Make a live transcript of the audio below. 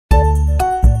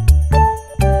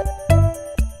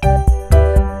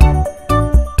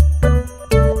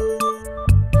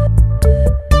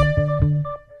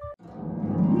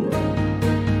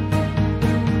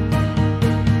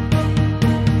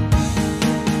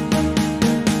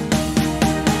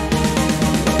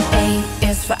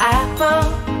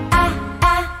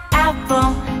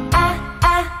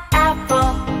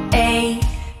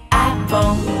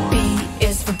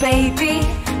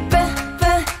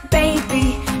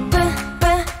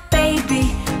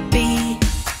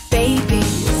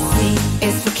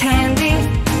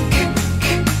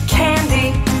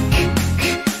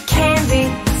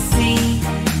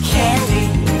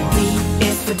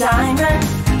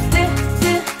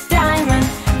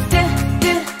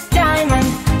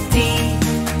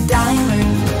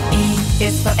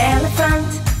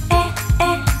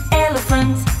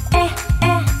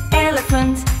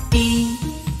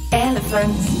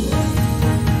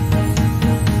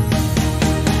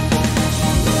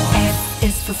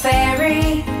for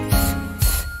fairy,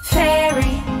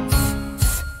 fairy,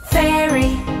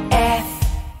 fairy. F,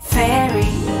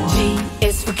 fairy. G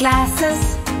is for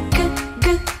glasses,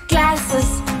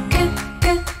 glasses,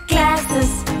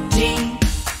 glasses. G,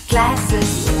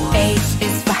 glasses. H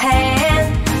is for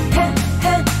hand, hand,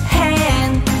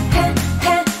 hand.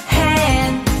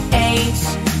 H,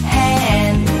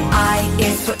 hand. I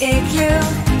is for igloo,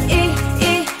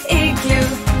 igloo, igloo.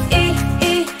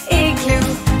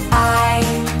 I,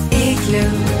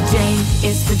 igloo. J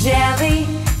is for jelly,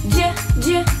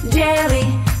 jelly,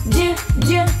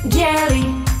 jelly.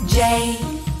 J,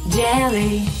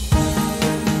 jelly.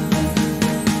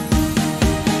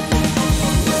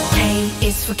 K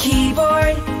is for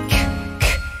keyboard,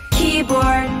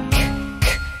 keyboard,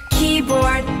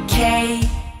 keyboard. K,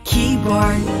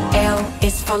 keyboard. L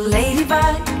is for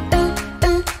ladybug,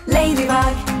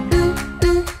 ladybug,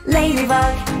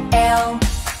 ladybug. L,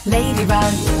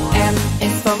 ladybug. M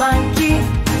is for monkey,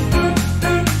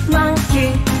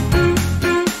 monkey,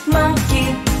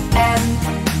 monkey. M,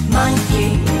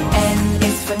 monkey. N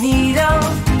is for needle,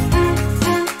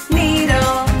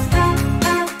 needle,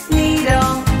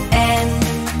 needle. N,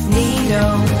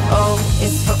 needle. O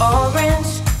is for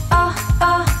orange,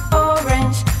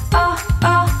 orange,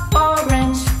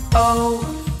 orange. O,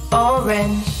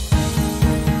 orange.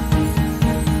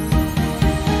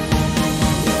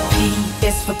 P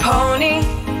is for pony,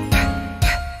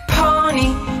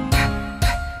 pony,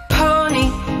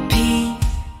 pony. P,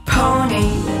 pony.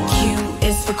 Q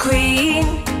is for queen,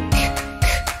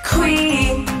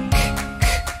 queen,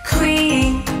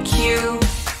 queen. Q,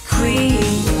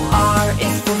 queen. R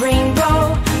is for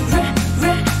rainbow,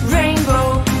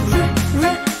 rainbow,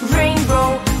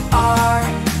 rainbow. R,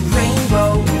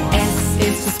 rainbow. S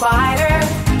is for spider,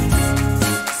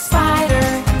 spider,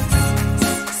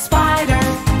 spider.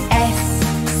 S,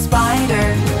 spider.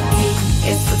 T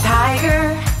is for tiger,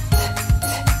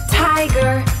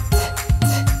 tiger,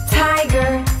 tiger.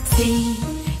 T,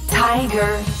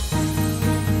 tiger.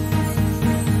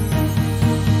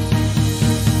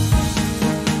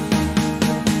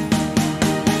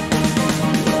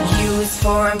 U is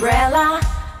for umbrella,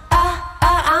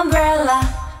 umbrella,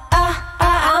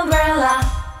 umbrella.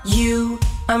 U,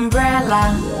 umbrella.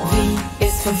 V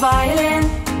is for violin,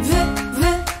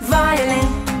 violin,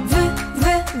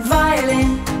 violin.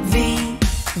 V,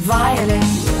 violin.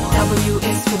 W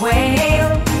is for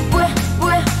whale,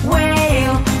 whale,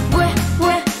 whale.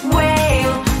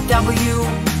 W,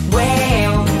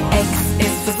 whale. X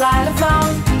is for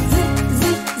xylophone,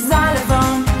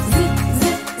 xylophone,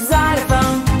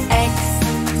 xylophone. X,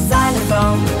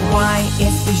 xylophone. Y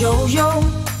is for yo-yo,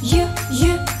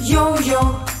 yo-yo,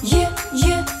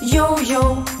 yo-yo.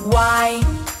 Y,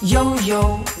 yo-yo.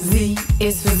 Z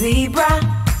is for zebra,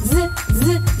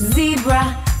 zebra,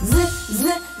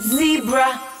 zebra.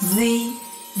 Z,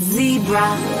 zebra.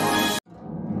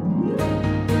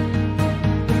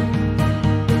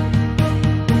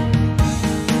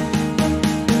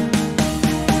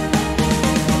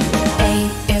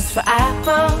 For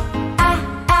apple,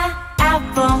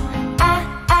 apple,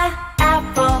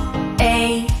 apple.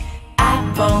 A,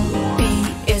 apple. B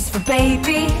is for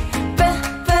baby,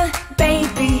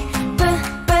 baby,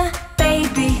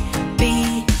 baby.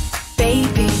 B,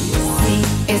 baby. C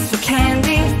is for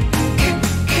candy,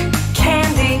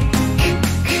 candy,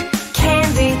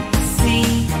 candy. C,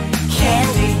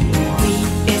 candy. D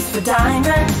is for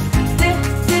diamond,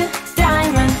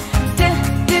 diamond,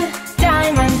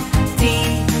 diamond. D,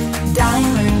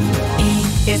 diamond. E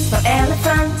is for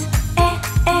elephant,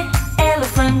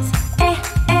 elephant,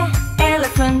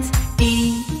 elephant.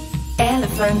 E,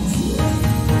 elephant.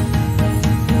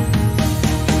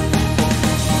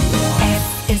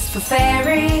 F is for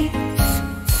fairy,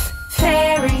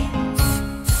 fairy,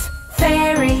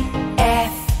 fairy.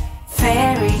 F,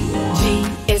 fairy. G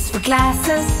is for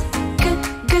glasses,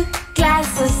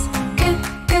 glasses,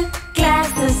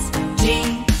 glasses. G,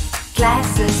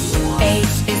 glasses. H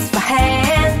is for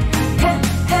hand, hand,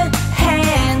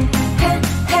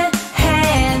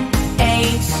 hand.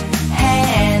 H,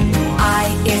 hand. I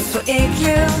is for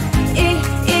igloo,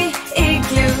 igloo,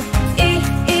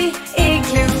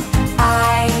 igloo.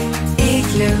 I,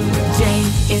 igloo. J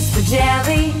is for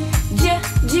jelly,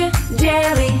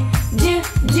 jelly,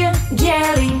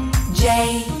 jelly. J,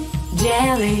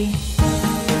 jelly.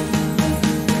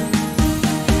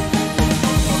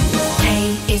 K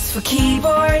is for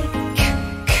keyboard,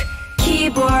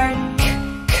 keyboard,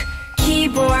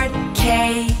 keyboard.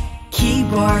 K,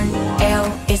 keyboard. L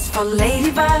is for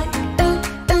ladybug,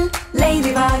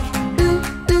 ladybug,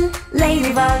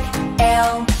 ladybug.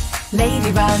 L,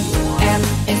 ladybug. M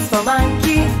is for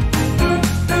monkey,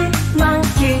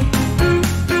 monkey,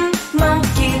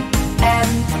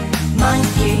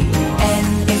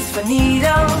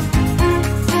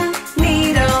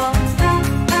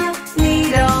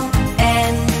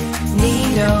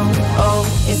 window. O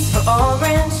is for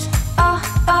orange.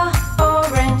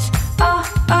 Orange.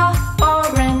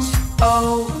 Orange.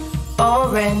 O,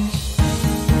 orange.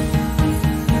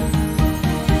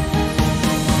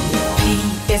 P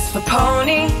is for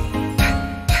pony.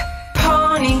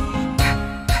 Pony.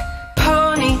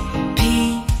 Pony. P,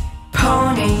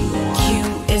 pony. Q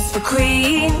is for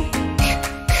queen.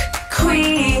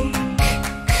 Queen.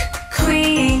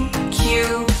 Queen.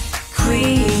 Q,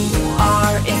 queen.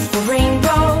 R is for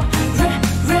rainbow.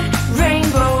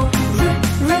 Rainbow.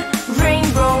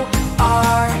 Rainbow.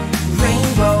 R,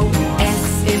 rainbow. S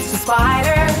is for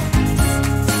spider.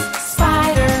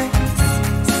 Spider.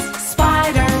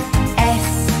 Spider. S,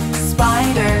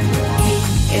 spider. T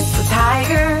is for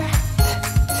tiger.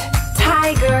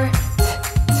 Tiger.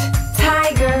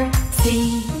 Tiger. T,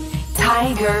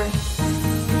 tiger.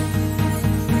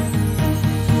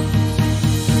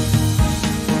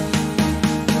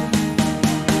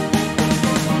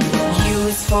 U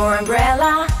is for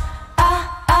umbrella.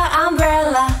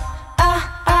 Umbrella.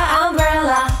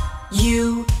 Umbrella.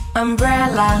 U,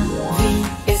 umbrella.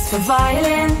 V is for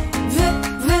violin.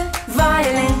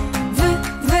 Violin.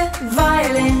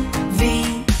 Violin. V,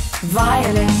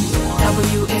 violin.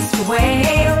 W is for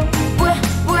whale.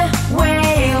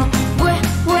 Whale.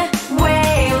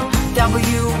 Whale.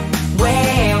 W,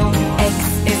 whale. X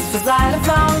is for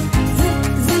xylophone.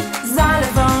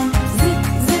 Xylophone.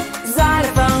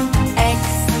 Xylophone. X,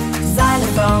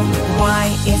 xylophone. Y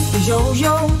is for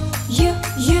yo-yo.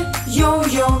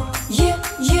 Yo-yo.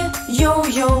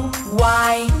 Yo-yo.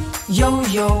 Y,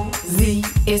 yo-yo. Z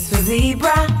is for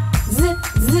zebra.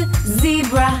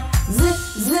 Zebra.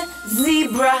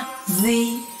 Zebra. Z,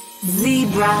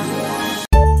 zebra.